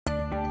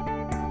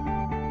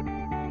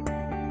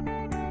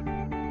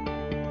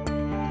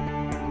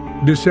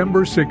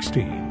December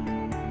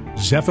 16,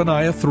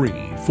 Zephaniah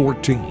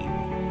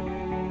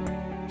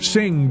 3:14.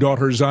 Sing,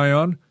 daughter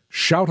Zion,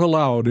 shout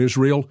aloud,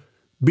 Israel.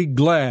 Be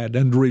glad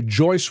and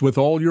rejoice with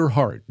all your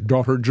heart,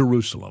 daughter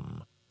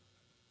Jerusalem.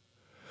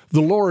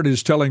 The Lord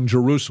is telling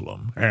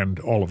Jerusalem, and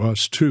all of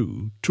us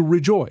too, to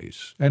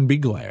rejoice and be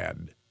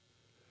glad.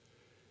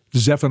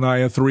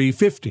 Zephaniah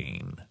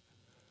 3:15.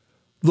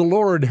 The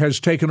Lord has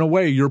taken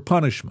away your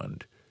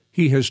punishment.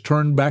 He has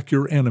turned back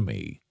your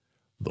enemy.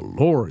 The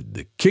Lord,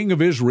 the King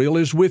of Israel,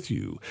 is with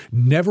you.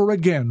 Never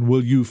again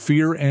will you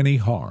fear any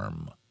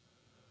harm.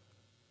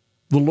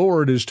 The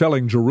Lord is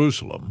telling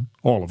Jerusalem,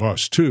 all of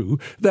us too,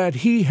 that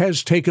He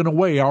has taken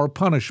away our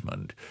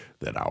punishment,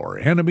 that our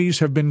enemies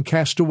have been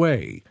cast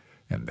away,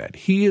 and that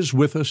He is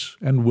with us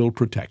and will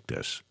protect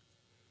us.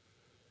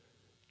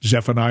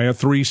 Zephaniah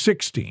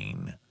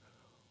 3:16.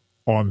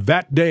 On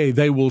that day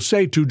they will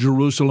say to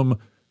Jerusalem,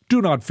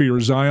 Do not fear,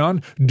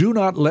 Zion, do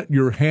not let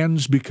your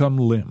hands become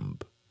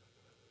limp.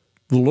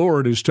 The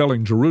Lord is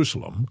telling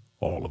Jerusalem,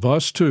 all of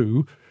us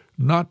too,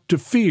 not to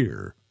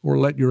fear or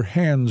let your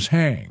hands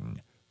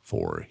hang,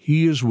 for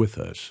He is with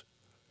us.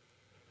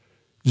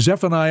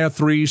 Zephaniah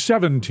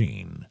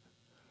 3:17.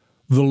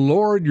 The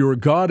Lord your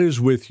God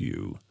is with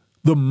you,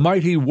 the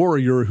mighty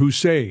warrior who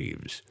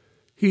saves.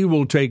 He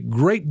will take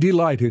great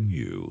delight in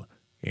you.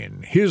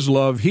 In His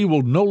love He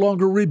will no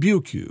longer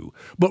rebuke you,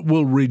 but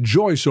will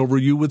rejoice over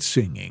you with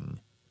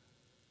singing.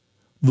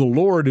 The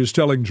Lord is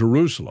telling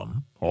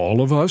Jerusalem, all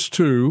of us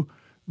too,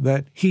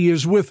 that He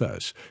is with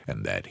us,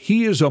 and that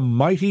He is a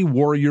mighty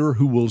warrior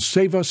who will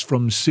save us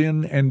from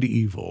sin and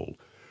evil,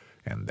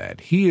 and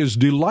that He is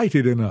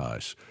delighted in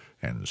us,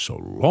 and so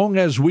long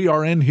as we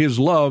are in His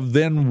love,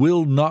 then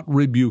will not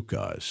rebuke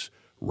us.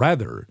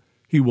 Rather,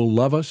 He will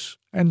love us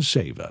and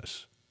save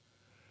us.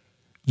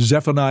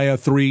 Zephaniah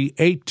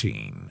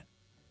 3:18.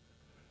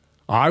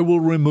 I will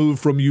remove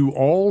from you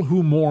all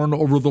who mourn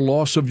over the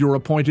loss of your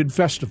appointed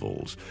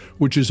festivals,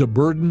 which is a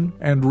burden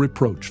and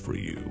reproach for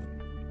you.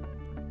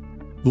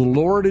 The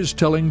Lord is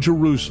telling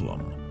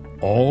Jerusalem,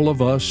 all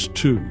of us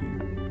too,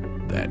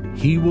 that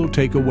He will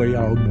take away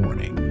our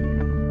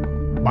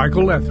mourning.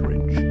 Michael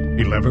Etheridge,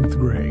 11th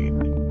grade.